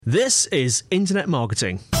This is Internet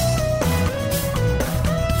Marketing.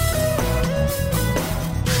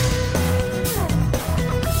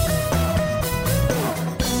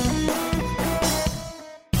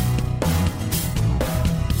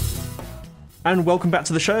 And welcome back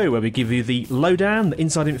to the show, where we give you the lowdown, the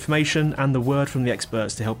inside information, and the word from the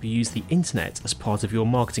experts to help you use the internet as part of your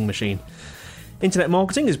marketing machine. Internet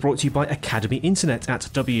Marketing is brought to you by Academy Internet at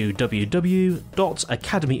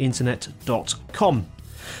www.academyinternet.com.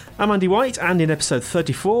 I'm Andy White, and in episode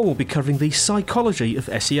 34 we'll be covering the psychology of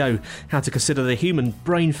SEO, how to consider the human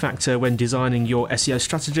brain factor when designing your SEO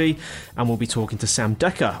strategy, and we'll be talking to Sam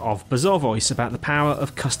Decker of Bazaarvoice about the power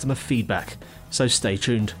of customer feedback, so stay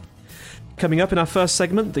tuned. Coming up in our first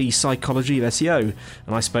segment, the psychology of SEO,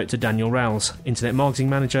 and I spoke to Daniel Rowles, Internet Marketing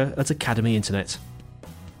Manager at Academy Internet.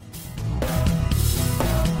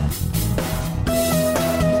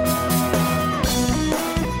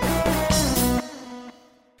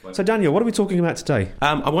 So Daniel, what are we talking about today?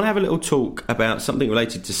 I want to have a little talk about something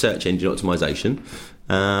related to search engine optimization,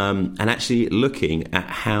 and actually looking at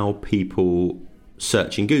how people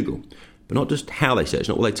search in Google. But not just how they search,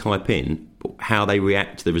 not what they type in, but how they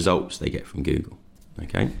react to the results they get from Google.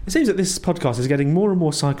 Okay. It seems that this podcast is getting more and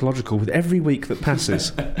more psychological with every week that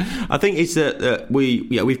passes. I think it's that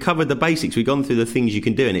we've covered the basics. We've gone through the things you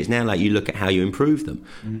can do, and it's now like you look at how you improve them.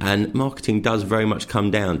 And marketing does very much come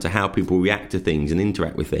down to how people react to things and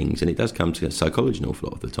interact with things, and it does come to psychology an awful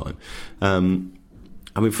lot of the time.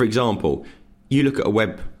 For example, you look at a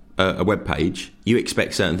web page, you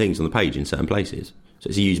expect certain things on the page in certain places. So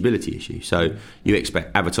it's a usability issue. So you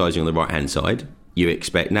expect advertising on the right-hand side, you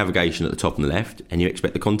expect navigation at the top and the left, and you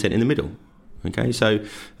expect the content in the middle. Okay, so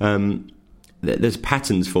there's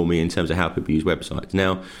patterns for me in terms of how people use websites.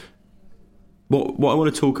 Now, what I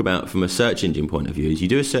want to talk about from a search engine point of view is you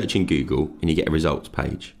do a search in Google and you get a results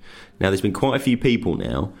page. Now, there's been quite a few people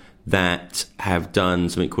now that have done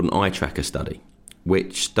something called an eye tracker study,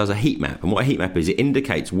 which does a heat map. And what a heat map is, it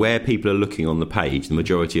indicates where people are looking on the page the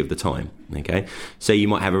majority of the time. Okay, so you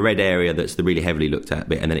might have a red area that's the really heavily looked at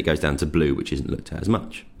bit, and then it goes down to blue, which isn't looked at as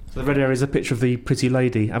much. So the red area is a picture of the pretty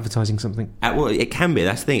lady advertising something? Well, it can be.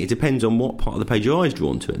 That's the thing. It depends on what part of the page your eye's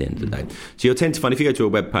drawn to at the end of the day. So you'll tend to find if you go to a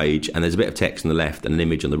web page and there's a bit of text on the left and an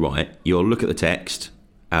image on the right, you'll look at the text,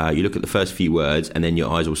 you look at the first few words, and then your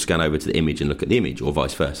eyes will scan over to the image and look at the image, or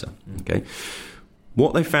vice versa. Okay.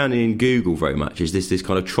 What they found in Google very much is this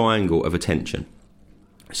kind of triangle of attention.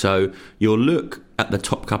 So you'll look at the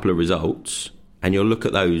top couple of results and you'll look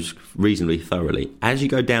at those reasonably thoroughly. As you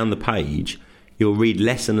go down the page, you'll read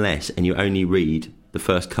less and less, and you only read the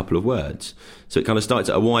first couple of words. So it kind of starts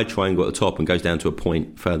at a wide triangle at the top and goes down to a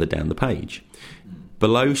point further down the page.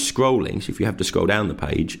 Below scrolling, so if you have to scroll down the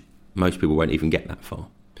page, most people won't even get that far.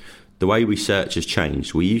 The way we search has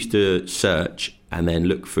changed. We used to search and then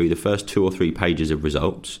look through the first 2 or 3 pages of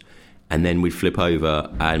results, and then we'd flip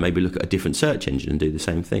over and maybe look at a different search engine and do the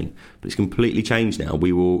same thing. But it's completely changed now.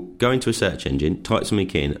 We will go into a search engine, type something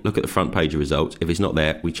in, look at the front page of results. If it's not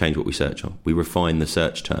there, we change what we search on. We refine the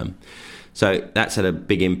search term. So that's had a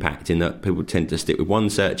big impact in that people tend to stick with one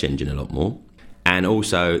search engine a lot more, and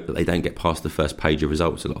also that they don't get past the first page of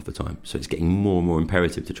results a lot of the time. So it's getting more and more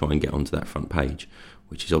imperative to try and get onto that front page,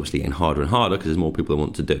 which is obviously getting harder and harder because there's more people that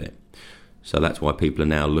want to do it. So that's why people are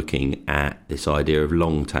now looking at this idea of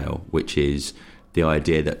long tail, which is the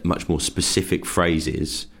idea that much more specific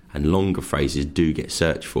phrases and longer phrases do get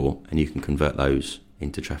searched for, and you can convert those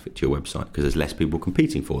into traffic to your website because there's less people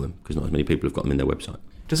competing for them because not as many people have got them in their website.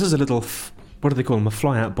 Just as a little, what do they call them, a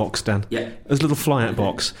fly-out box, Dan? Yeah. As a little fly-out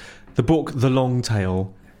box. The book, The Long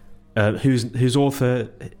Tail, whose author,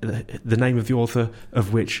 the name of the author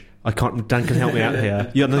of which I can't. Dan can help me out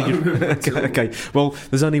here. Yeah, no, okay. Well,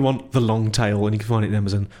 there's only one, The Long Tail, and you can find it in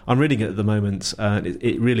Amazon. I'm reading it at the moment.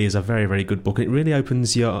 It really is a very, very good book. It really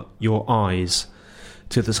opens your eyes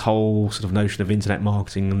to this whole sort of notion of internet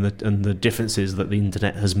marketing and the differences that the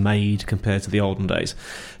internet has made compared to the olden days.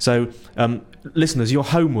 So, listeners, your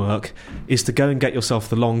homework is to go and get yourself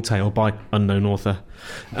The Long Tail by unknown author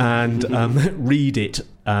and read it,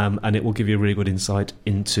 and it will give you a really good insight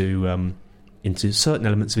into certain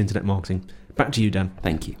elements of internet marketing. Back to you, Dan.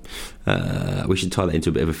 Thank you. We should tie that into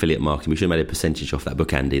a bit of affiliate marketing. We should have made a percentage off that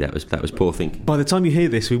book, Andy. That was poor thinking. By the time you hear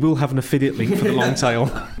this, we will have an affiliate link for The Long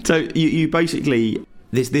Tail. So you basically,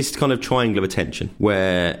 this kind of triangle of attention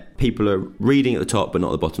where people are reading at the top but not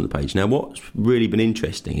at the bottom of the page. Now, what's really been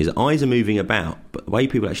interesting is that eyes are moving about, but the way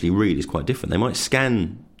people actually read is quite different. They might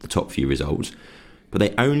scan the top few results, but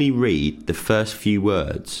they only read the first few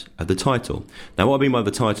words of the title. Now, what I mean by the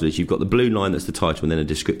title is you've got the blue line that's the title and then a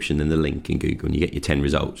description and the link in Google, and you get your 10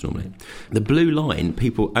 results normally. The blue line,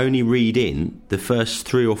 people only read in the first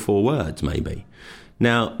 3 or 4 words, maybe.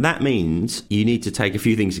 Now, that means you need to take a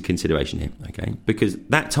few things into consideration here, okay? Because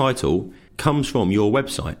that title comes from your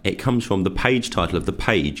website. It comes from the page title of the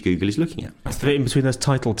page Google is looking at. That's the bit in between those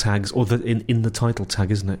title tags, or in the title tag,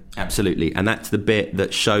 isn't it? Absolutely. And that's the bit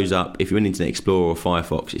that shows up, if you're in Internet Explorer or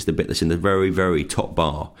Firefox, it's the bit that's in the very, very top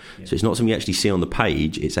bar. Yeah. So it's not something you actually see on the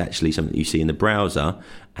page, it's actually something that you see in the browser,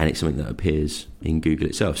 and it's something that appears in Google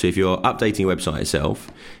itself. So if you're updating your website itself,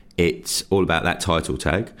 it's all about that title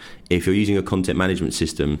tag. If you're using a content management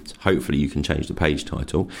system, hopefully you can change the page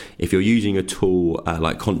title. If you're using a tool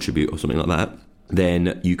like Contribute or something like that,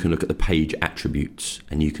 then you can look at the page attributes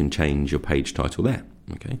and you can change your page title there.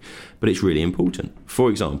 Okay, but it's really important. For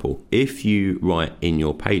example, if you write in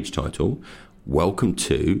your page title, "Welcome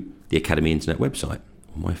to the Academy Internet website,"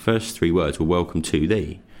 my first 3 words were "Welcome to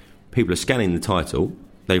the." People are scanning the title.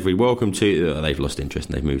 They've read "Welcome to," they've lost interest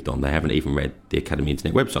and they've moved on. They haven't even read the Academy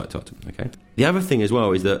Internet website title. Okay. The other thing as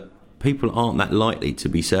well is that people aren't that likely to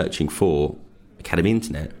be searching for Academy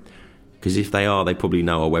Internet, because if they are, they probably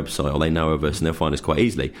know our website or they know of us and they'll find us quite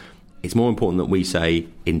easily. It's more important that we say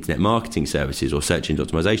Internet Marketing Services or Search Engine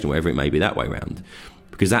Optimization, whatever it may be, that way around,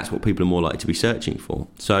 because that's what people are more likely to be searching for.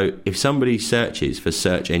 So if somebody searches for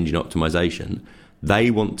Search Engine Optimization, they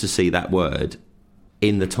want to see that word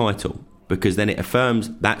in the title, because then it affirms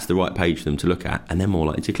that's the right page for them to look at, and they're more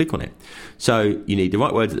likely to click on it. So you need the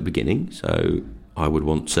right words at the beginning. So I would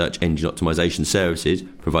want Search Engine Optimization Services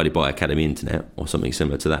provided by Academy Internet or something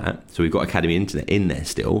similar to that. So we've got Academy Internet in there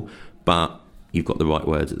still, but you've got the right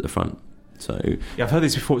words at the front. So yeah, I've heard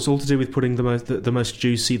this before. It's all to do with putting the most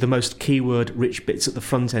juicy, the most keyword-rich bits at the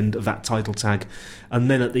front end of that title tag, and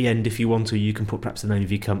then at the end, if you want to, you can put perhaps the name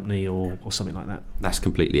of your company or something like that. That's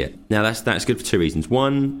completely it. Now that's good for 2 reasons.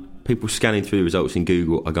 One, people scanning through the results in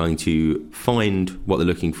Google are going to find what they're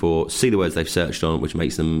looking for, see the words they've searched on, which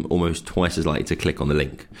makes them almost twice as likely to click on the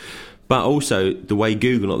link. But also, the way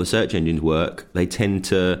Google, not the search engines, work, they tend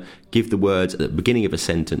to give the words at the beginning of a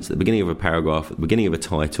sentence, at the beginning of a paragraph, at the beginning of a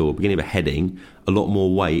title, at the beginning of a heading, a lot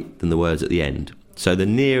more weight than the words at the end. So the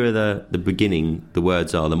nearer the beginning the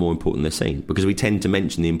words are, the more important they're seen, because we tend to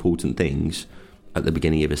mention the important things at the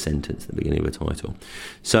beginning of a sentence, at the beginning of a title.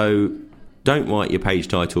 So don't write your page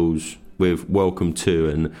titles with "welcome to"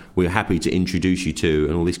 and "we're happy to introduce you to"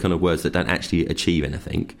 and all these kind of words that don't actually achieve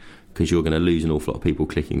anything, because you're going to lose an awful lot of people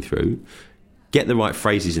clicking through. Get the right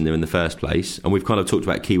phrases in there in the first place. And we've kind of talked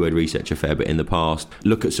about keyword research a fair bit in the past.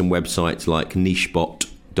 Look at some websites like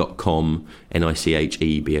nichebot.com,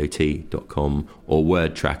 nichebot.com, or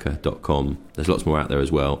wordtracker.com. There's lots more out there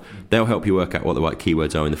as well. They'll help you work out what the right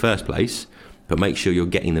keywords are in the first place, but make sure you're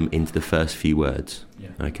getting them into the first few words.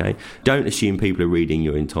 Yeah. Okay? Don't assume people are reading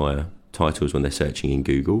your entire titles when they're searching in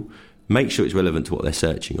Google. Make sure it's relevant to what they're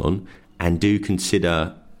searching on, and do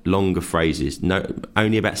consider longer phrases. No,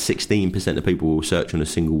 only about 16% of people will search on a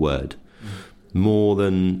single word. More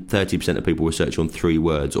than 30% of people will search on 3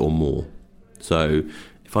 words or more. So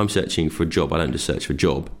if I'm searching for a job, I don't just search for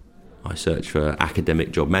job. I search for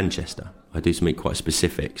academic job Manchester. I do something quite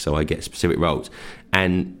specific, so I get specific roles.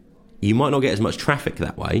 And you might not get as much traffic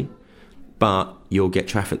that way, but you'll get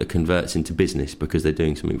traffic that converts into business because they're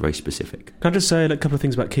doing something very specific. Can I just say a couple of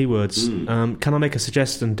things about keywords? Can I make a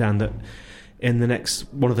suggestion, Dan, that in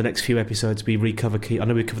one of the next few episodes we recover I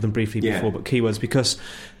know we covered them briefly before, but keywords, because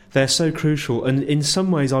they're so crucial, and in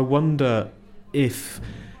some ways I wonder if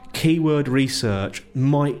keyword research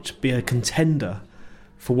might be a contender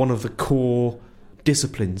for one of the core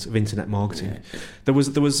disciplines of internet marketing. There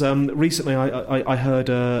was recently I heard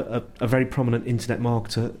a very prominent internet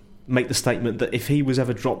marketer make the statement that if he was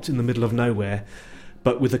ever dropped in the middle of nowhere,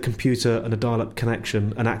 but with a computer and a dial-up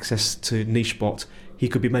connection and access to Nichebot, he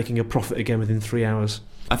could be making a profit again within 3 hours.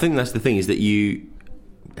 I think that's the thing, is that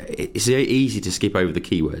it's very easy to skip over the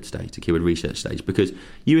keyword stage, the keyword research stage, because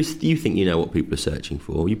you think you know what people are searching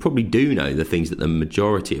for. You probably do know the things that the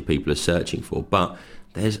majority of people are searching for, but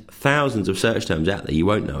there's thousands of search terms out there you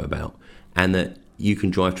won't know about, and that you can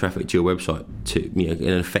drive traffic to your website in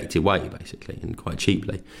an effective way, basically, and quite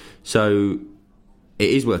cheaply. So it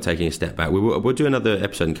is worth taking a step back. We'll do another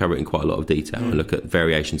episode and cover it in quite a lot of detail and look at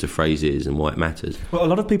variations of phrases and why it matters. Well, a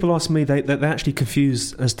lot of people ask me, they're actually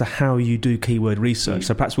confused as to how you do keyword research,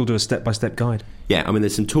 so perhaps we'll do a step-by-step guide. Yeah, I mean,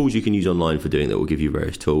 there's some tools you can use online for doing that will give you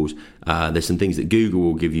various tools. There's some things that Google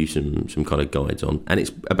will give you some kind of guides on, and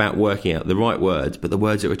it's about working out the right words, but the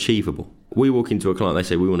words are achievable. We walk into a client, they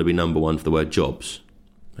say, we want to be number 1 for the word jobs.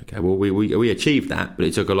 Okay, well, we achieved that, but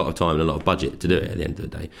it took a lot of time and a lot of budget to do it at the end of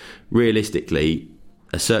the day. Realistically,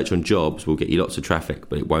 a search on jobs will get you lots of traffic,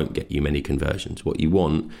 but it won't get you many conversions. What you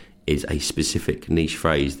want is a specific niche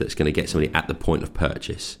phrase that's going to get somebody at the point of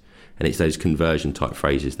purchase. And it's those conversion type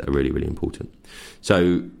phrases that are really, really important.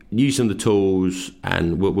 So use some of the tools,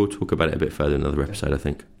 and we'll talk about it a bit further in another episode, I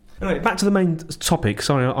think. Anyway, back to the main topic.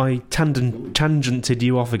 Sorry, I tangented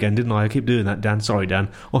you off again, didn't I? I keep doing that, Dan. Sorry, Dan.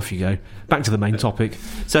 Off you go. Back to the main topic.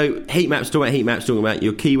 So heat maps, talking about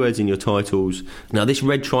your keywords in your titles. Now, this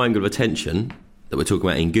red triangle of attention that we're talking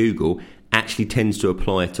about in Google actually tends to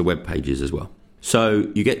apply to web pages as well.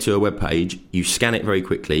 So you get to a web page, you scan it very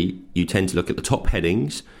quickly, you tend to look at the top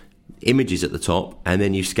headings, images at the top, and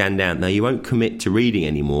then you scan down. Now, you won't commit to reading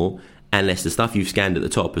anymore unless the stuff you've scanned at the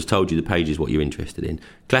top has told you the page is what you're interested in.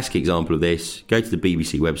 Classic example of this, go to the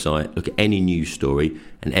BBC website, look at any news story,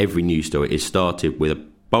 and every news story is started with a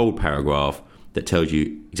bold paragraph that tells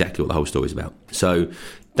you exactly what the whole story is about. So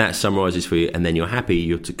that summarises for you, and then you're happy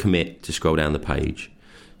you're to commit to scroll down the page.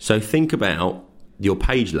 So think about your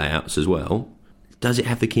page layouts as well. Does it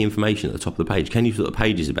have the key information at the top of the page? Can you see what the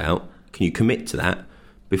page is about? Can you commit to that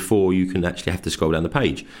before you can actually have to scroll down the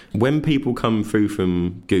page? When people come through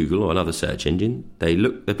from Google or another search engine, they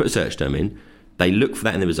put a search term in, they look for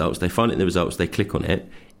that in the results, they find it in the results, they click on it.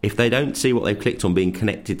 If they don't see what they've clicked on being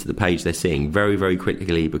connected to the page they're seeing very, very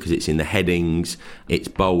quickly, because it's in the headings, it's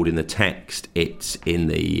bold in the text, it's in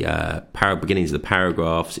the beginnings of the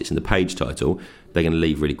paragraphs, it's in the page title, they're going to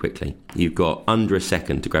leave really quickly. You've got under a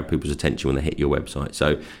second to grab people's attention when they hit your website.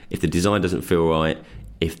 So if the design doesn't feel right,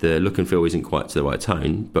 if the look and feel isn't quite to the right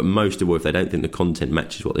tone, but most of all, if they don't think the content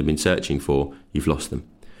matches what they've been searching for, you've lost them.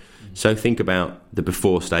 So think about the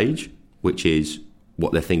before stage, which is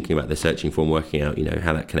what they're thinking about, they're searching for and working out,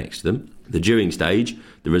 how that connects to them. The during stage,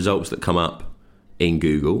 the results that come up in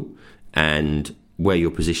Google and where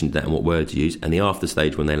you're positioned at and what words you use, and the after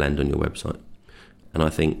stage when they land on your website. And I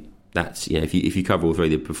think that's, if you cover all three,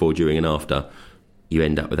 the before, during and after, you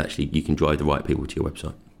end up with actually, you can drive the right people to your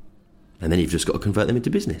website. And then you've just got to convert them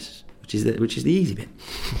into business, which is the easy bit.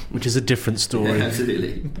 Which is a different story. Yeah,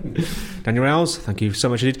 absolutely. Daniel Rowles, thank you so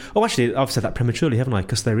much indeed. Oh, actually, I've said that prematurely, haven't I?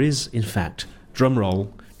 Because there is, in fact, drum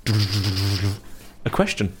roll, a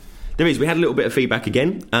question. There is. We had a little bit of feedback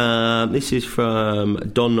again. This is from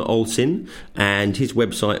Don Olsen, and his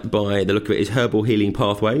website, by the look of it, is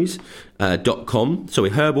herbalhealingpathways.com.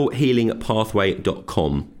 Sorry,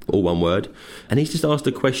 herbalhealingpathway.com. All one word. And he's just asked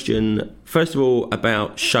a question, first of all,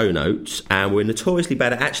 about show notes. And we're notoriously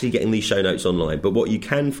bad at actually getting these show notes online. But what you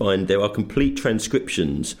can find, there are complete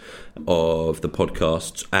transcriptions of the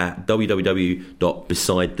podcasts at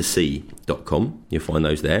www.besidethesea.com. You'll find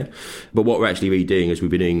those there. But what we're actually redoing, as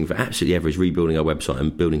we've been doing for absolutely ever, is rebuilding our website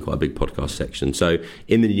and building quite a big podcast section. So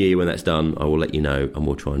in the new year, when that's done, I will let you know, and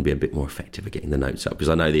we'll try and be a bit more effective at getting the notes up, because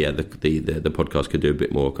I know the podcast could do a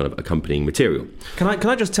bit more kind of accompanying material. Can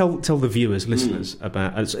I just tell the viewers, listeners,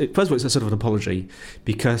 about... First of all, it's a sort of an apology,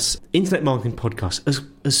 because Internet Marketing Podcast,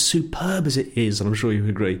 as superb as it is, and I'm sure you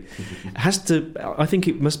agree, has to... I think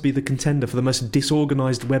it must be the contender for the most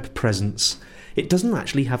disorganised web presence. It doesn't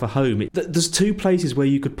actually have a home. There's two places where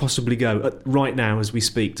you could possibly go right now as we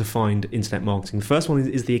speak to find internet marketing. The first one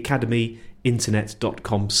is the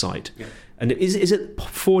academyinternet.com site. Yeah. And is it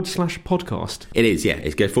 /podcast? It is, yeah.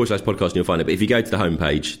 It's go /podcast and you'll find it. But if you go to the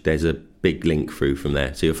homepage, there's a big link through from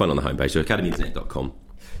there. So you'll find it on the homepage, so academyinternet.com.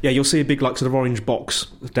 Yeah, you'll see a big sort of orange box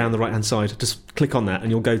down the right-hand side. Just click on that and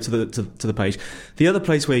you'll go to the page. The other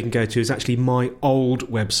place where you can go to is actually my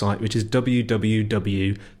old website, which is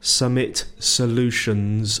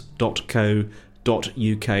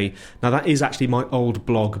www.summitsolutions.co.uk. Now, that is actually my old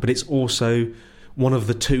blog, but it's also one of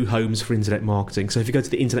the two homes for internet marketing. So if you go to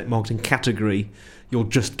the internet marketing category, you'll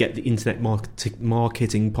just get the internet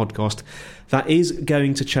marketing podcast. That is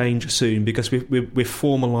going to change soon, because we're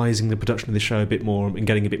formalising the production of the show a bit more and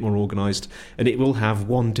getting a bit more organised, and it will have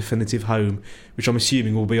one definitive home, which I'm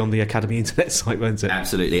assuming will be on the Academy Internet site, won't it?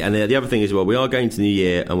 Absolutely. And the other thing is, well, we are going to the new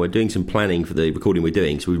year and we're doing some planning for the recording we're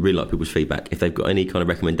doing, so we really like people's feedback. If they've got any kind of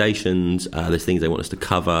recommendations, there's things they want us to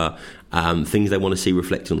cover, things they want to see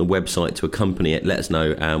reflected on the website to accompany it, let us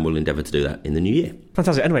know, and we'll endeavour to do that in the new year.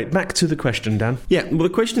 Fantastic. Anyway, back to the question, Dan. Yeah, well, the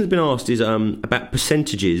question that's been asked is about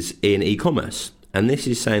percentages in e-commerce. And this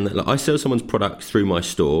is saying that, I sell someone's product through my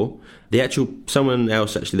store. Someone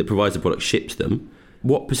else actually that provides the product ships them.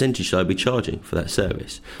 What percentage should I be charging for that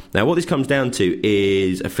service? Now, what this comes down to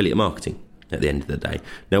is affiliate marketing at the end of the day.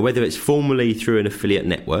 Now, whether it's formally through an affiliate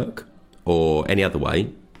network or any other way,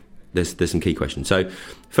 there's some key questions. So,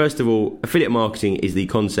 first of all, affiliate marketing is the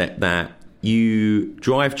concept that you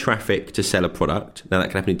drive traffic to sell a product. Now, that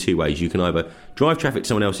can happen in two ways. You can either drive traffic to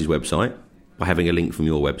someone else's website by having a link from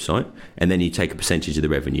your website, and then you take a percentage of the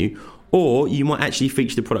revenue, or you might actually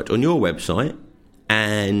feature the product on your website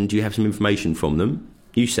and you have some information from them,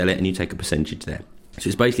 you sell it and you take a percentage there. So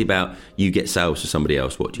it's basically about you get sales for somebody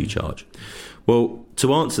else, what do you charge? Well,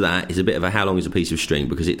 to answer that is a bit of a how long is a piece of string,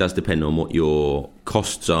 because it does depend on what your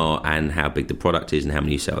costs are and how big the product is and how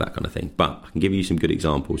many you sell, that kind of thing. But I can give you some good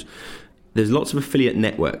examples. There's lots of affiliate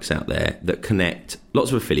networks out there that connect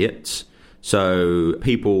lots of affiliates. So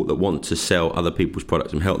people that want to sell other people's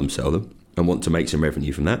products and help them sell them and want to make some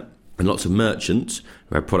revenue from that. And lots of merchants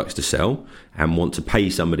who have products to sell and want to pay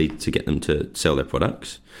somebody to get them to sell their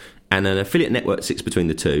products. And an affiliate network sits between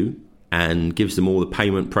the two and gives them all the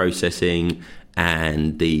payment processing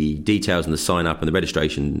and the details and the sign up and the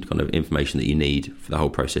registration kind of information that you need for the whole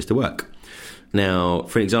process to work. Now,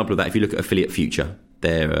 for an example of that, if you look at Affiliate Future,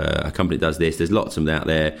 they're a company that does this. There's lots of them out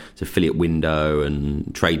there. It's Affiliate Window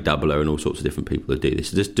and Trade Doubler and all sorts of different people that do this.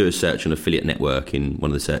 So just do a search on affiliate network in one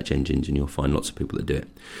of the search engines and you'll find lots of people that do it.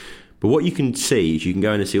 But what you can see is you can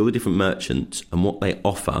go in and see all the different merchants and what they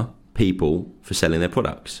offer people for selling their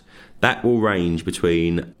products. That will range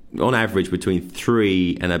between, on average, between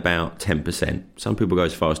 3 and about 10%. Some people go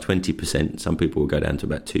as far as 20%. Some people will go down to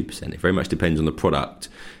about 2%. It very much depends on the product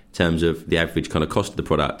in terms of the average kind of cost of the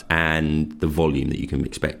product and the volume that you can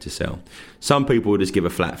expect to sell. Some people will just give a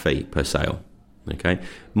flat fee per sale. Okay,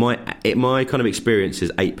 my kind of experience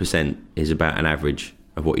is 8% is about an average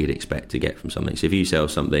of what you'd expect to get from something. So if you sell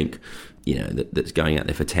something, you know, that's going out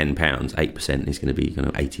there for £10, 8% is going to be kind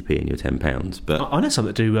of 80p in your £10. But I know some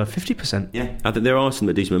that do 50%. Yeah, I think there are some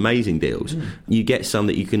that do some amazing deals. You get some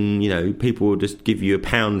that you can, you know, people will just give you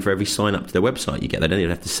 £1 for every sign up to their website you get. They don't even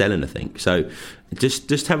have to sell anything. So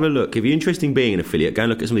just have a look. If you're interested in being an affiliate, go and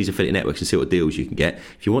look at some of these affiliate networks and see what deals you can get.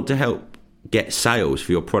 If you want to help get sales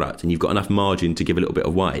for your product and you've got enough margin to give a little bit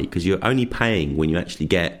away, because you're only paying when you actually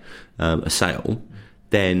get a sale,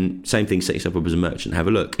 then same thing, set yourself up as a merchant, have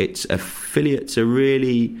a look. Affiliate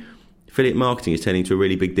marketing is turning into a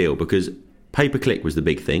really big deal, because pay-per-click was the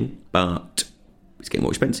big thing, but it's getting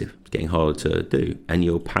more expensive. It's getting harder to do, and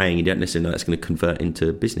you're paying, you don't necessarily know that's going to convert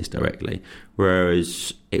into business directly,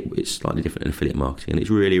 whereas it's slightly different in affiliate marketing, and it's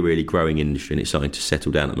really, really growing industry, and it's starting to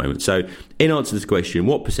settle down at the moment. So in answer to this question,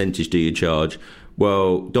 what percentage do you charge?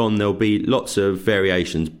 Well, Don, there'll be lots of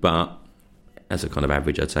variations, but as a kind of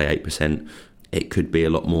average, I'd say 8%. It could be a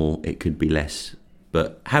lot more, it could be less.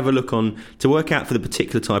 But have a look to work out for the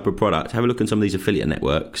particular type of product, have a look on some of these affiliate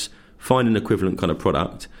networks, find an equivalent kind of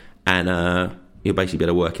product, and you'll basically be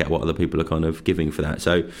able to work out what other people are kind of giving for that.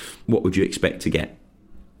 So what would you expect to get?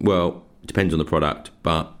 Well, it depends on the product,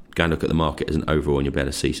 but go and look at the market as an overall and you'll be able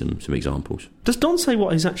to see some examples. Does Don say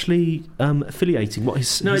what he's actually affiliating? What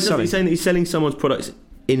he's No, he's saying that he's selling someone's products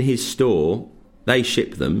in his store, they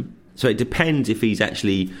ship them. So it depends if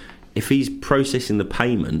he's processing the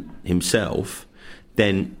payment himself,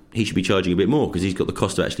 then he should be charging a bit more, because he's got the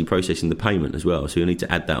cost of actually processing the payment as well. So you'll need to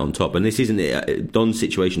add that on top. And this isn't, Don's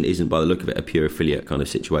situation isn't, by the look of it, a pure affiliate kind of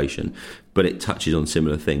situation, but it touches on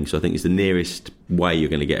similar things. So I think it's the nearest way you're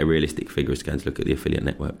going to get a realistic figure is to go and look at the affiliate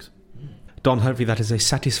networks. Don, hopefully that is a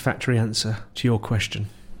satisfactory answer to your question.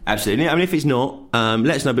 Absolutely. I mean, if it's not,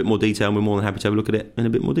 let us know a bit more detail, and we're more than happy to have a look at it in a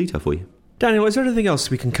bit more detail for you. Daniel, is there anything else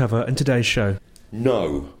we can cover in today's show?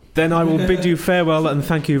 No. Then I will bid you farewell and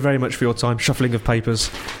thank you very much for your time. Shuffling of papers.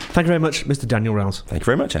 Thank you very much, Mr. Daniel Rouse. Thank you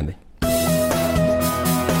very much, Andy.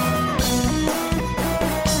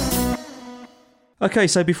 Okay,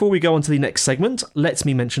 so before we go on to the next segment, let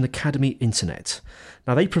me mention Academy Internet.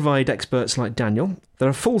 Now, they provide experts like Daniel. They're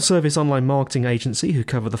a full-service online marketing agency who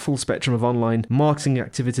cover the full spectrum of online marketing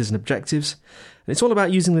activities and objectives. And it's all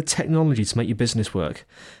about using the technology to make your business work.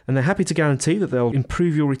 And they're happy to guarantee that they'll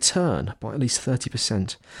improve your return by at least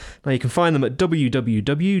 30%. Now, you can find them at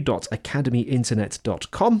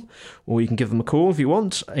www.academyinternet.com, or you can give them a call if you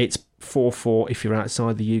want. It's 44 if you're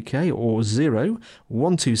outside the UK, or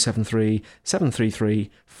 01273 733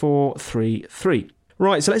 433.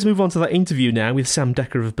 Right, so let's move on to that interview now with Sam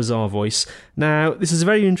Decker of Bazaarvoice. Now, this is a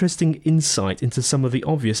very interesting insight into some of the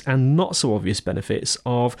obvious and not so obvious benefits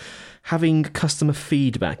of having customer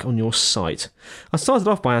feedback on your site. I started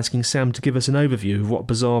off by asking Sam to give us an overview of what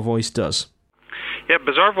Bazaarvoice does. Yeah,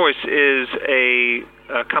 Bazaarvoice is a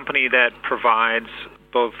company that provides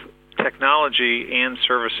both technology and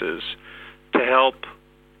services to help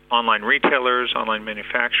online retailers, online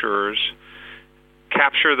manufacturers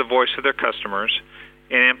capture the voice of their customers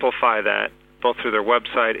and amplify that both through their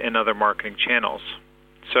website and other marketing channels.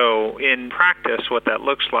 So in practice, what that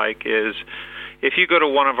looks like is if you go to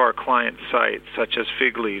one of our client sites, such as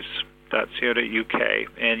Figleaves, .co.uk,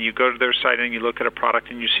 and you go to their site and you look at a product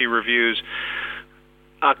and you see reviews,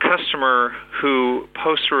 a customer who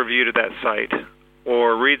posts a review to that site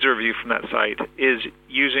or reads a review from that site is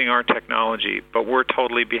using our technology, but we're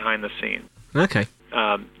totally behind the scenes. Okay.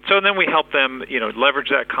 So then we help them, leverage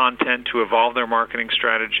that content to evolve their marketing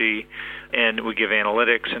strategy, and we give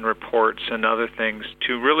analytics and reports and other things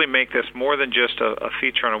to really make this more than just a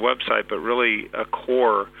feature on a website, but really a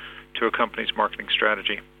core to a company's marketing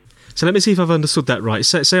strategy. So let me see if I've understood that right.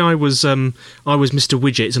 Say I was Mr.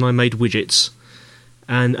 Widgets and I made widgets,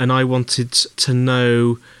 and I wanted to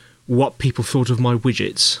know what people thought of my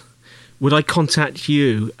widgets. Would I contact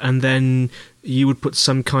you, and then you would put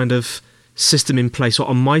some kind of system in place, or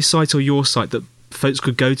on my site or your site, that folks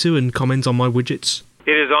could go to and comment on my widgets?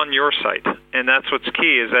 It is on your site, and that's what's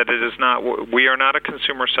key, is that it is not. We are not a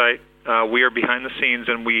consumer site. We are behind the scenes,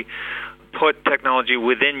 and we put technology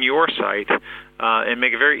within your site and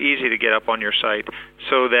make it very easy to get up on your site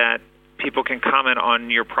so that people can comment on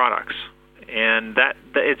your products. And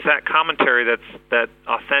it's that commentary, that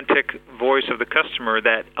authentic voice of the customer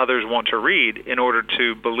that others want to read in order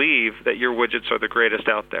to believe that your widgets are the greatest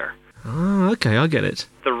out there. Ah, okay, I get it.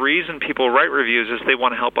 The reason people write reviews is they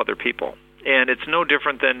want to help other people. And it's no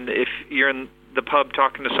different than if you're in the pub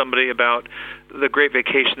talking to somebody about the great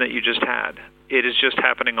vacation that you just had. It is just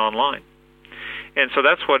happening online. And so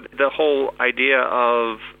that's what the whole idea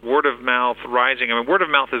of word of mouth rising. I mean, word of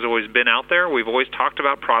mouth has always been out there. We've always talked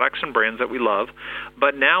about products and brands that we love.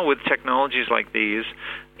 But now with technologies like these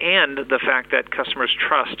and the fact that customers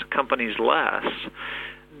trust companies less,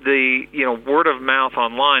 the word of mouth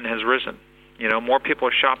online has risen. More people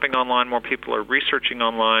are shopping online, more people are researching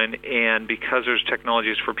online, and because there's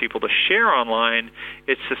technologies for people to share online,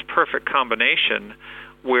 it's this perfect combination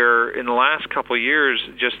where in the last couple of years,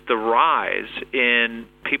 just the rise in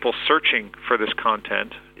people searching for this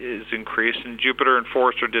content is increased. And Jupiter and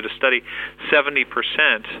Forrester did a study,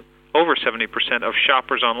 over 70% of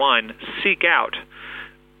shoppers online seek out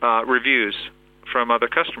reviews from other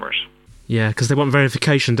customers. Yeah, because they want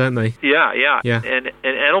verification, don't they? Yeah. And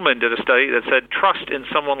Edelman did a study that said trust in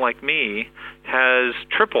someone like me has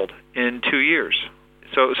tripled in 2 years.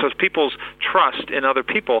 So people's trust in other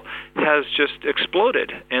people has just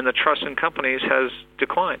exploded, and the trust in companies has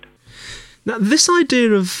declined. Now, this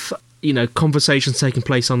idea of conversations taking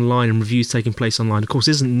place online and reviews taking place online, of course,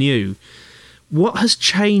 isn't new. What has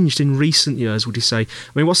changed in recent years, would you say?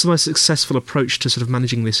 I mean, what's the most successful approach to sort of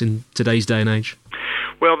managing this in today's day and age?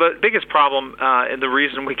 Well, the biggest problem and the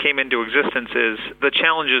reason we came into existence is the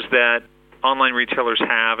challenges that online retailers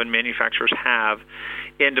have and manufacturers have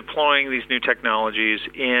in deploying these new technologies,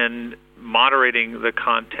 in moderating the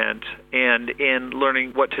content, and in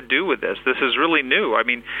learning what to do with this. This is really new. I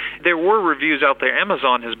mean, there were reviews out there.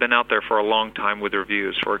 Amazon has been out there for a long time with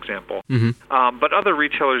reviews, for example. Mm-hmm. But other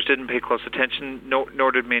retailers didn't pay close attention,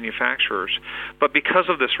 nor did manufacturers. But because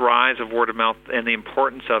of this rise of word of mouth and the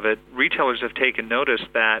importance of it, retailers have taken notice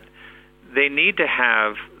that they need to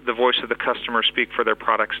have the voice of the customer speak for their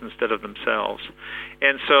products instead of themselves.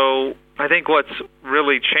 And so I think what's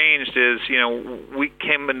really changed is, we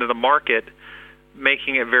came into the market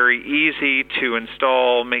making it very easy to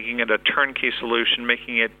install, making it a turnkey solution,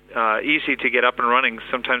 making it easy to get up and running,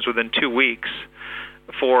 sometimes within 2 weeks,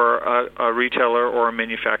 for a retailer or a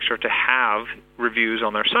manufacturer to have reviews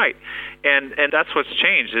on their site. And that's what's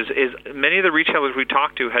changed, is many of the retailers we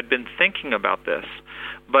talked to had been thinking about this,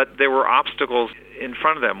 but there were obstacles in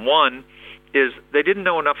front of them. One is they didn't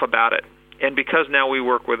know enough about it. And because now we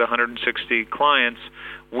work with 160 clients,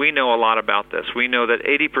 we know a lot about this. We know that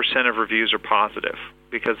 80% of reviews are positive,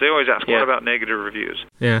 because they always ask, what about negative reviews?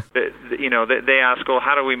 Yeah. They ask, well,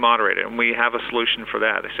 how do we moderate it? And we have a solution for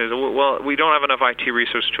that. They say, well, we don't have enough IT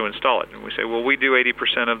resources to install it. And we say, well, we do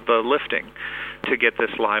 80% of the lifting to get this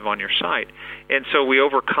live on your site. And so we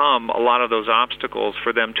overcome a lot of those obstacles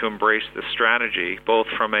for them to embrace this strategy, both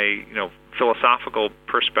from a philosophical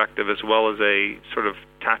perspective as well as a sort of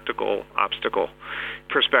tactical obstacle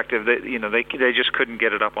perspective. That they just couldn't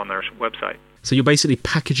get it up on their website. So you're basically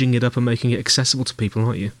packaging it up and making it accessible to people,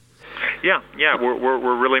 aren't you? Yeah.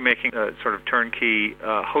 We're really making a sort of turnkey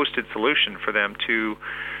hosted solution for them to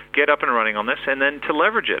get up and running on this, and then to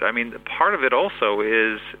leverage it. I mean, part of it also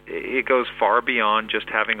is it goes far beyond just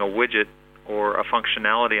having a widget or a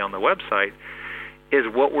functionality on the website. Is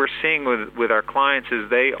what we're seeing with our clients is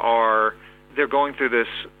they're going through this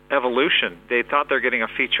evolution. They thought they're getting a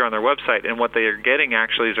feature on their website, and what they are getting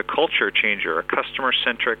actually is a culture changer, a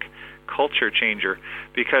customer-centric culture changer,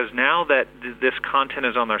 because now that this content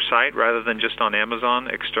is on their site rather than just on Amazon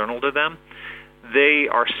external to them, they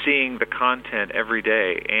are seeing the content every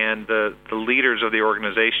day, and the leaders of the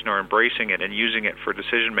organization are embracing it and using it for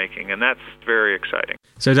decision making, and that's very exciting.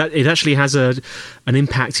 So that it actually has an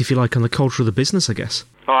impact, if you like, on the culture of the business, I guess.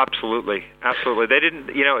 Oh, absolutely. They didn't,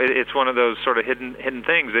 it's one of those sort of hidden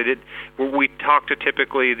things. We talk to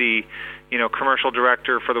typically the, commercial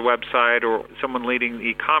director for the website or someone leading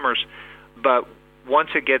e-commerce, but once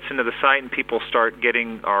it gets into the site and people start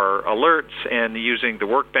getting our alerts and using the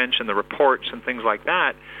workbench and the reports and things like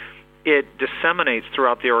that, it disseminates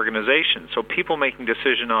throughout the organization. So people making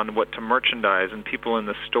decision on what to merchandise, and people in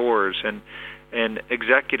the stores and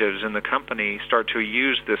executives in the company start to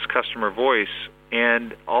use this customer voice,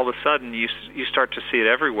 and all of a sudden you start to see it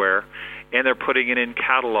everywhere, and they're putting it in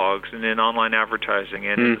catalogs and in online advertising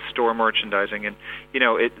and in store merchandising. And,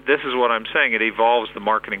 this is what I'm saying. It evolves the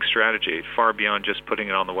marketing strategy far beyond just putting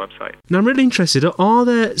it on the website. Now, I'm really interested. Are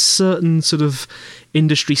there certain sort of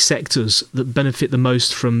industry sectors that benefit the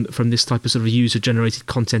most from this type of sort of user-generated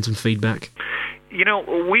content and feedback?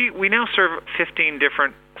 We now serve 15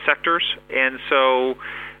 different sectors, and so,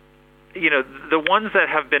 the ones that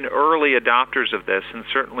have been early adopters of this and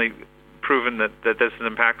certainly proven that this is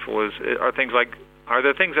impactful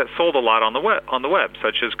are things that sold a lot on the web,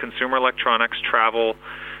 such as consumer electronics, travel,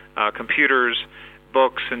 computers,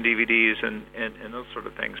 books and DVDs and those sort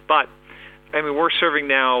of things. But we're serving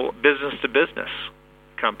now business to business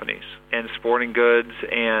companies and sporting goods,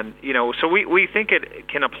 and so we think it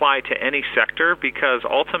can apply to any sector, because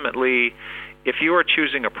ultimately, if you are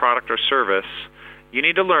choosing a product or service, you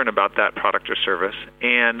need to learn about that product or service,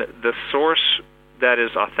 and the source that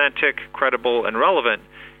is authentic, credible, and relevant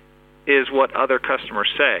is what other customers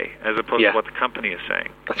say, as opposed to what the company is saying.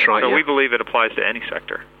 That's right. So we believe it applies to any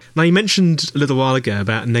sector. Now, you mentioned a little while ago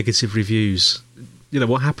about negative reviews.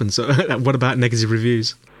 What happens? What about negative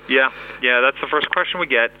reviews? Yeah, that's the first question we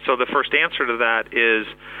get. So the first answer to that is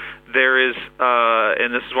there is,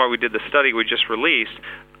 and this is why we did the study we just released,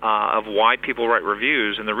 of why people write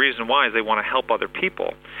reviews, and the reason why is they want to help other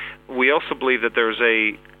people. We also believe that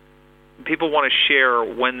people want to share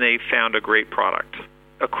when they found a great product.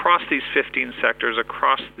 Across these 15 sectors,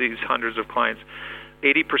 across these hundreds of clients,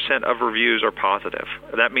 80% of reviews are positive.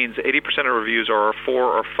 That means 80% of reviews are 4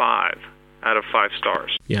 or 5 out of 5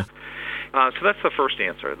 stars. Yeah. So that's the first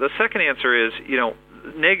answer. The second answer is,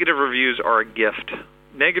 negative reviews are a gift.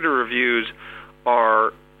 Negative reviews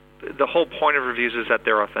are, the whole point of reviews is that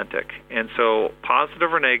they're authentic. And so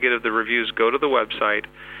positive or negative, the reviews go to the website,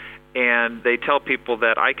 and they tell people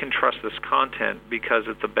that I can trust this content because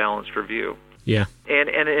it's a balanced review. Yeah. And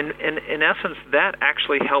in essence, that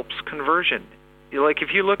actually helps conversion. Like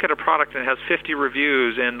if you look at a product and it has 50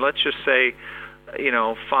 reviews, and let's just say,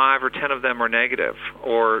 5 or 10 of them are negative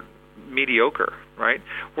or mediocre, right?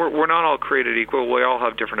 We're not all created equal. We all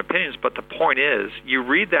have different opinions. But the point is, you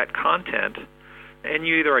read that content, and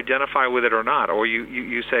you either identify with it or not, or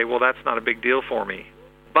you say, well, that's not a big deal for me.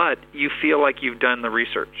 But you feel like you've done the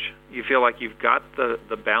research. You feel like you've got the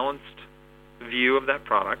balanced view of that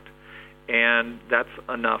product, and that's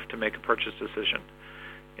enough to make a purchase decision.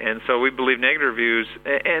 And so we believe negative reviews,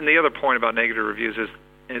 and the other point about negative reviews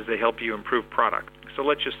is they help you improve product. So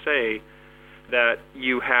let's just say that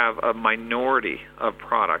you have a minority of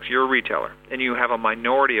products. You're a retailer, and you have a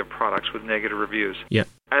minority of products with negative reviews. Yeah.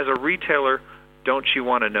 As a retailer, don't you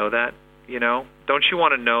want to know that? Don't you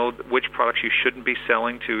want to know which products you shouldn't be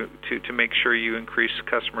selling to make sure you increase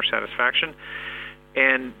customer satisfaction?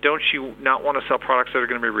 And don't you not want to sell products that are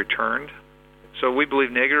going to be returned? So we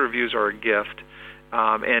believe negative reviews are a gift,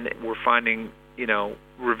 and we're finding,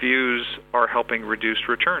 reviews are helping reduce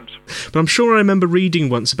returns. But I'm sure I remember reading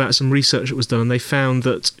once about some research that was done, and they found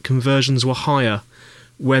that conversions were higher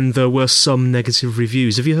when there were some negative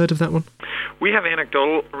reviews. Have you heard of that one? We have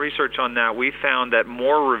anecdotal research on that. We found that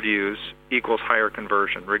more reviews equals higher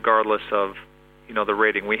conversion, regardless of, the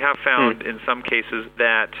rating. We have found in some cases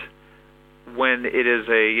that when it is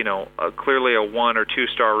clearly a 1 or 2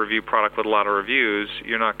 star review product with a lot of reviews,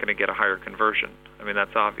 you're not going to get a higher conversion.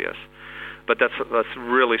 That's obvious. But that's a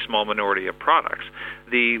really small minority of products.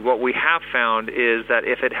 What we have found is that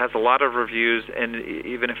if it has a lot of reviews, and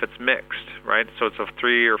even if it's mixed, right, so it's a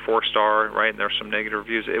 3 or 4 star, right, and there's some negative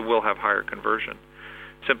reviews, it will have higher conversion,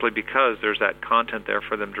 simply because there's that content there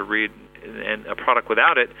for them to read. And a product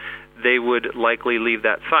without it, they would likely leave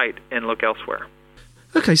that site and look elsewhere.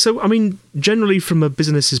 Okay, so generally from a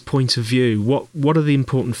business's point of view, what are the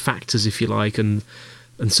important factors, if you like, and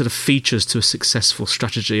sort of features to a successful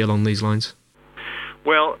strategy along these lines?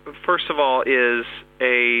 Well, first of all is,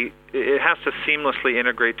 it has to seamlessly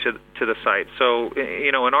integrate to the site. So,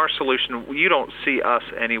 in our solution, you don't see us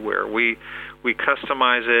anywhere. We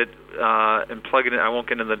customize it and plug it in. I won't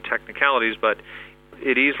get into the technicalities, but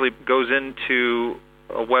it easily goes into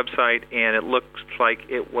a website, and it looks like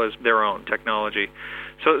it was their own technology.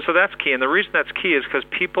 So that's key. And the reason that's key is because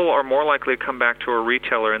people are more likely to come back to a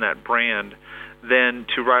retailer in that brand than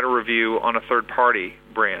to write a review on a third-party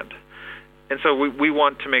brand. And so we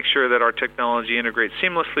want to make sure that our technology integrates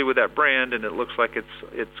seamlessly with that brand, and it looks like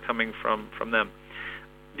it's coming from them.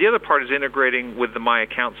 The other part is integrating with the My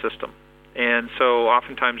Account system. And so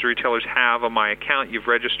oftentimes retailers have a My Account. You've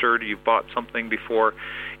registered, you've bought something before.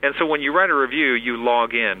 And so when you write a review, you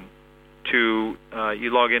log in to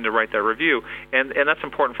write that review. And that's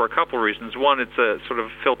important for a couple of reasons. One, it's a sort of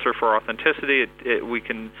filter for authenticity. We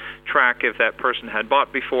can track if that person had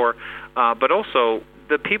bought before. But also,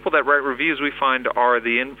 the people that write reviews we find are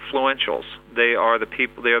the influentials. They are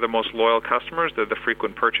the most loyal customers. They're the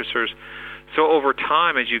frequent purchasers. So over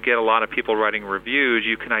time, as you get a lot of people writing reviews,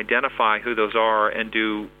 you can identify who those are and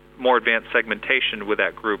do more advanced segmentation with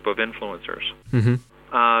that group of influencers. Mm-hmm.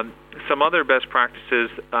 Some other best practices,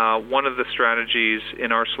 one of the strategies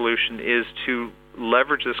in our solution is to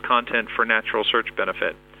leverage this content for natural search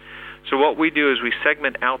benefit. So what we do is we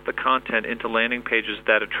segment out the content into landing pages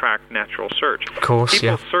that attract natural search. Of course,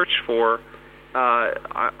 people search for,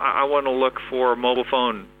 I want to look for mobile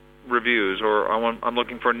phone reviews, or I'm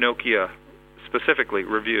looking for Nokia specifically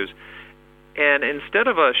reviews. And instead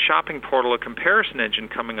of a shopping portal, a comparison engine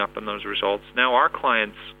coming up in those results, now our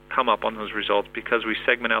clients come up on those results because we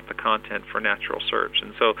segment out the content for natural search.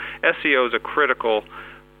 And so SEO is a critical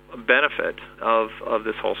benefit of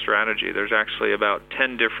this whole strategy. There's actually about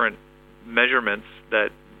 10 different measurements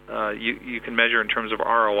that you can measure in terms of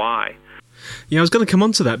ROI. Yeah, I was going to come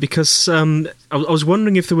on to that because I was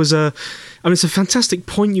wondering if there was it's a fantastic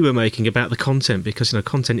point you were making about the content, because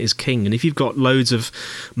content is king, and if you've got loads of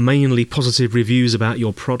mainly positive reviews about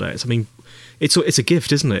your product, it's a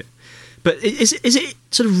gift, isn't it? But is it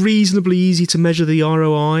sort of reasonably easy to measure the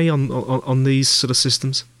ROI on these sort of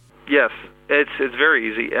systems? Yes, it's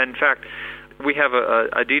very easy. In fact, we have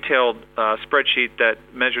a detailed spreadsheet that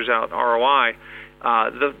measures out ROI.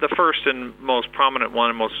 The first and most prominent one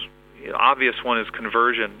and most obvious one is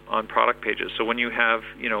conversion on product pages. So when you have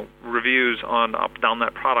reviews on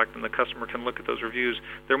that product, and the customer can look at those reviews,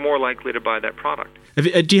 they're more likely to buy that product.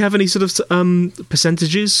 Do you have any sort of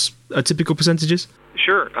percentages, typical percentages?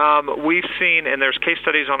 Sure. We've seen, and there's case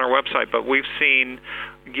studies on our website, but we've seen,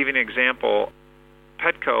 I'll give you an example,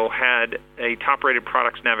 Petco had a top-rated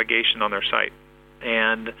products navigation on their site,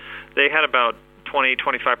 and they had about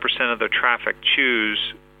 20-25% of their traffic choose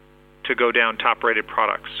to go down top-rated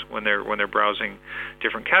products when they're browsing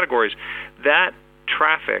different categories. That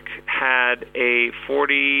traffic had a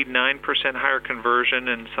 49% higher conversion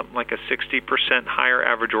and something like a 60% higher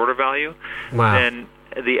average order value than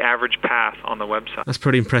the average path on the website. That's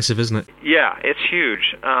pretty impressive, isn't it? Yeah, it's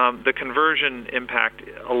huge. The conversion impact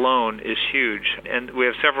alone is huge. And we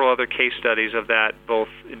have several other case studies of that, both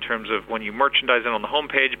in terms of when you merchandise it on the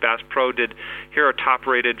homepage. Bass Pro did, here are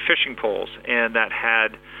top-rated fishing poles, and that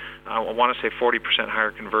had, I want to say, 40%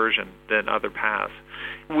 higher conversion than other paths.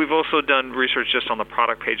 We've also done research just on the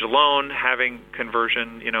product page alone, having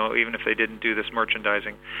conversion, even if they didn't do this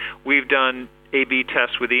merchandising. We've done A/B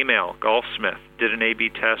tests with email. Golfsmith did an A/B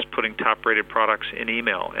test putting top-rated products in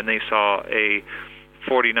email, and they saw a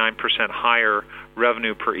 49% higher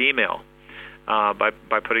revenue per email by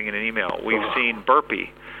putting in an email. We've seen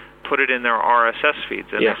Burpee put it in their RSS feeds,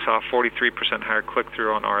 and they saw 43% higher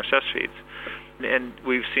click-through on RSS feeds. And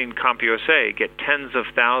we've seen CompUSA get tens of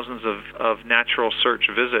thousands of natural search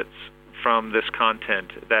visits from this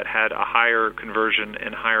content that had a higher conversion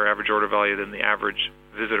and higher average order value than the average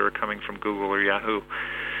visitor coming from Google or Yahoo.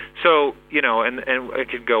 So, and it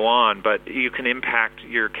could go on, but you can impact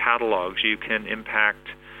your catalogs, you can impact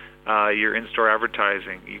your in-store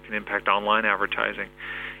advertising, you can impact online advertising.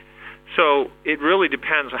 So it really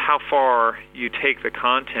depends on how far you take the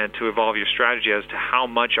content to evolve your strategy as to how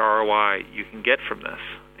much ROI you can get from this.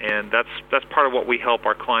 And that's part of what we help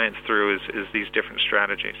our clients through is these different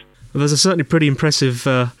strategies. Well, those are certainly pretty impressive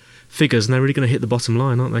figures, and they're really going to hit the bottom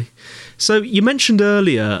line, aren't they? So you mentioned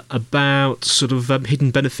earlier about sort of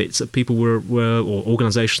hidden benefits that people were or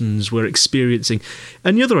organisations were experiencing.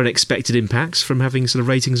 Any other unexpected impacts from having sort of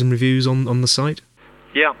ratings and reviews on the site?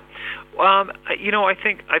 Yeah. I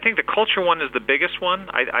think the culture one is the biggest one.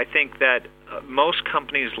 I think that most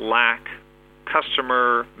companies lack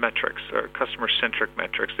customer metrics or customer-centric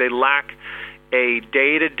metrics. They lack a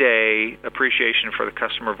day-to-day appreciation for the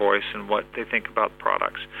customer voice and what they think about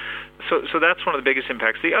products. So that's one of the biggest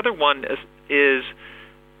impacts. The other one is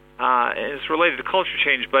it's related to culture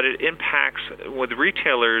change, but it impacts with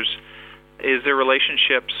retailers is their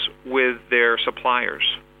relationships with their suppliers.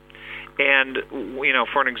 And,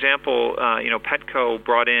 for an example, Petco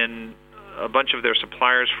brought in a bunch of their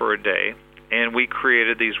suppliers for a day, and we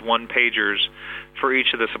created these one-pagers for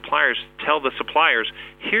each of the suppliers. Tell the suppliers,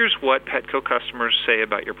 here's what Petco customers say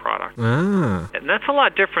about your product. Ah. And that's a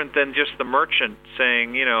lot different than just the merchant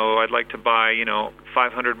saying, I'd like to buy,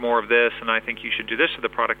 500 more of this, and I think you should do this to the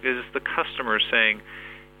product. It is the customers saying,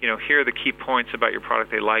 here are the key points about your product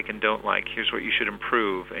they like and don't like. Here's what you should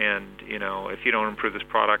improve. And, if you don't improve this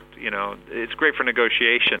product, it's great for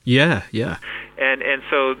negotiation. Yeah. And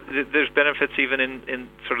so there's benefits even in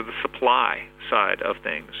sort of the supply side of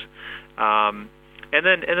things. And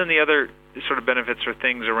then the other sort of benefits are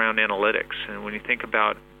things around analytics. And when you think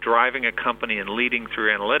about driving a company and leading through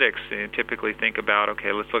analytics, you typically think about,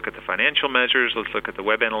 okay, let's look at the financial measures, let's look at the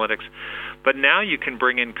web analytics. But now you can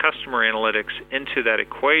bring in customer analytics into that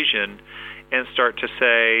equation and start to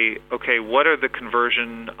say, okay, what are the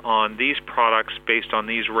conversion on these products based on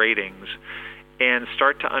these ratings, and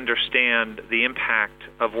start to understand the impact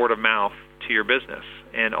of word of mouth to your business.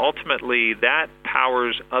 And ultimately, that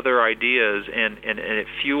powers other ideas, and it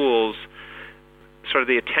fuels sort of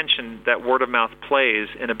the attention that word of mouth plays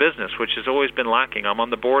in a business, which has always been lacking. I'm on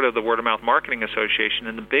the board of the Word of Mouth Marketing Association,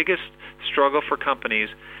 and the biggest struggle for companies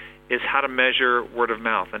is how to measure word of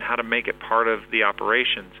mouth and how to make it part of the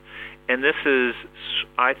operations. And this is,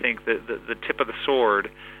 I think, the tip of the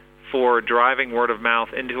sword for driving word of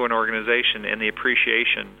mouth into an organization, and the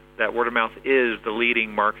appreciation that word of mouth is the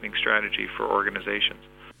leading marketing strategy for organizations.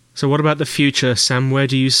 So what about the future, Sam? Where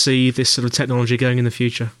do you see this sort of technology going in the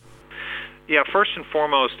future? Yeah, first and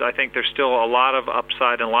foremost, I think there's still a lot of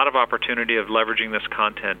upside and a lot of opportunity of leveraging this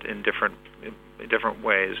content in different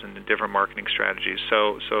ways and in different marketing strategies.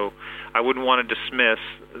 So I wouldn't want to dismiss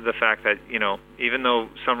the fact that, even though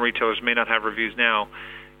some retailers may not have reviews now,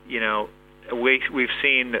 we've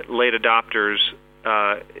seen late adopters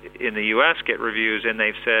in the U.S. get reviews, and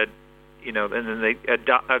they've said, and then they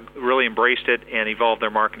really embraced it and evolved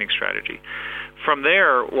their marketing strategy. From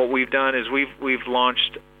there, what we've done is we've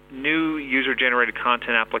launched new user-generated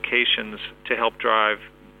content applications to help drive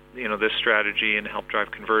this strategy and help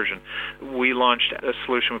drive conversion. We launched a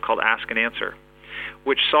solution called Ask and Answer,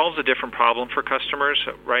 which solves a different problem for customers,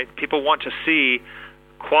 right? People want to see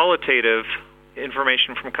qualitative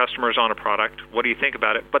information from customers on a product. What do you think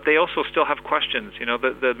about it? But they also still have questions.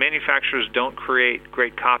 The manufacturers don't create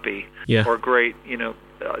great copy or great,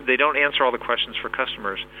 they don't answer all the questions for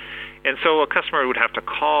customers. And so a customer would have to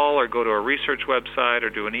call or go to a research website or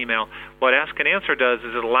do an email. What Ask and Answer does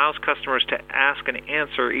is it allows customers to ask and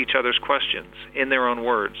answer each other's questions in their own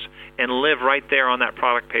words and live right there on that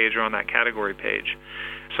product page or on that category page.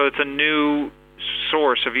 So it's a new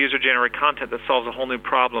source of user-generated content that solves a whole new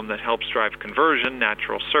problem that helps drive conversion,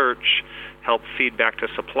 natural search, help feed back to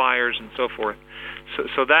suppliers, and so forth.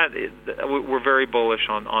 So that we're very bullish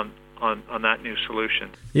on that new solution.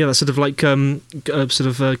 Yeah, that's sort of like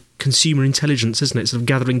consumer intelligence, isn't it? Sort of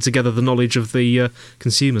gathering together the knowledge of the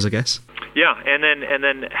consumers, I guess. Yeah, and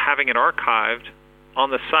then having it archived on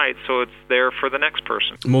the site so it's there for the next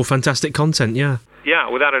person. More fantastic content, yeah. Yeah,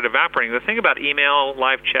 without it evaporating. The thing about email,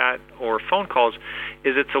 live chat, or phone calls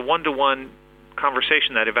is it's a one-to-one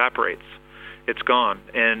conversation that evaporates. It's gone,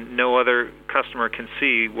 and no other customer can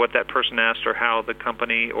see what that person asked or how the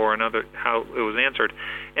company or how it was answered.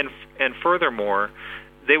 And furthermore,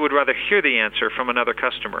 they would rather hear the answer from another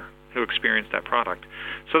customer who experienced that product.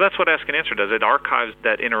 So that's what Ask and Answer does. It archives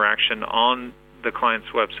that interaction on the client's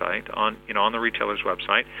website, on the retailer's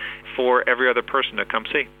website, for every other person to come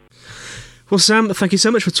see. Well, Sam, thank you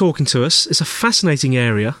so much for talking to us. It's a fascinating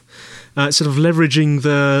area. Sort of leveraging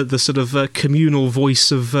the sort of communal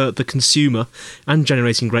voice of the consumer and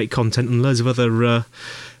generating great content and loads of other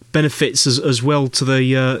benefits as well to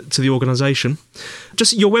the organisation.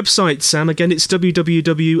 Just your website, Sam, again, it's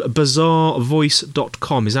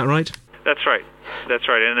www.bazaarvoice.com, is that right? That's right.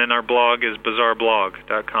 And then our blog is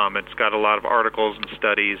bazaarblog.com. It's got a lot of articles and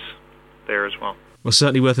studies there as well. Well,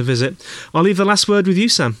 certainly worth a visit. I'll leave the last word with you,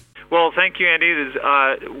 Sam. Well, thank you, Andy.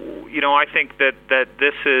 I think that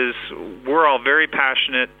we're all very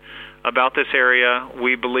passionate about this area.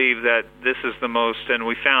 We believe that this is the most, and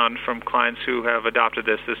we found from clients who have adopted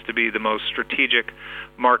this to be the most strategic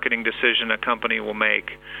marketing decision a company will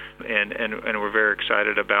make. And we're very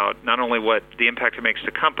excited about not only what the impact it makes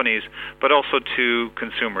to companies, but also to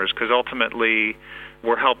consumers, because ultimately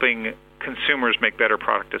we're helping consumers make better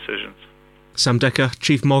product decisions. Sam Decker,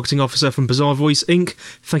 Chief Marketing Officer from Bazaar Voice Inc.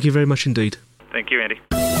 Thank you very much indeed. Thank you, Andy.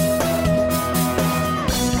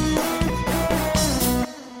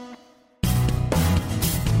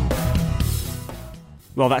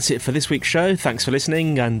 Well, that's it for this week's show. Thanks for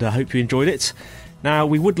listening, and I hope you enjoyed it. Now,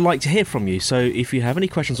 we would like to hear from you, so if you have any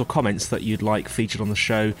questions or comments that you'd like featured on the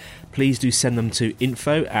show, please do send them to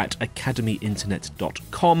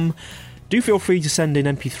info@academyinternet.com. Do feel free to send in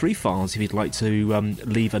MP3 files if you'd like to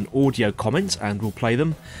leave an audio comment, and we'll play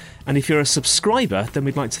them. And if you're a subscriber, then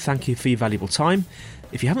we'd like to thank you for your valuable time.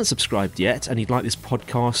 If you haven't subscribed yet and you'd like this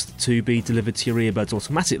podcast to be delivered to your earbuds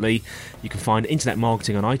automatically, you can find Internet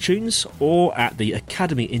Marketing on iTunes or at the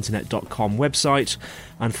academyinternet.com website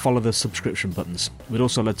and follow the subscription buttons. We'd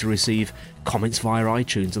also love to receive comments via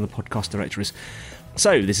iTunes and the podcast directories.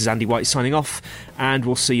 So, this is Andy White signing off, and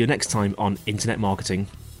we'll see you next time on Internet Marketing.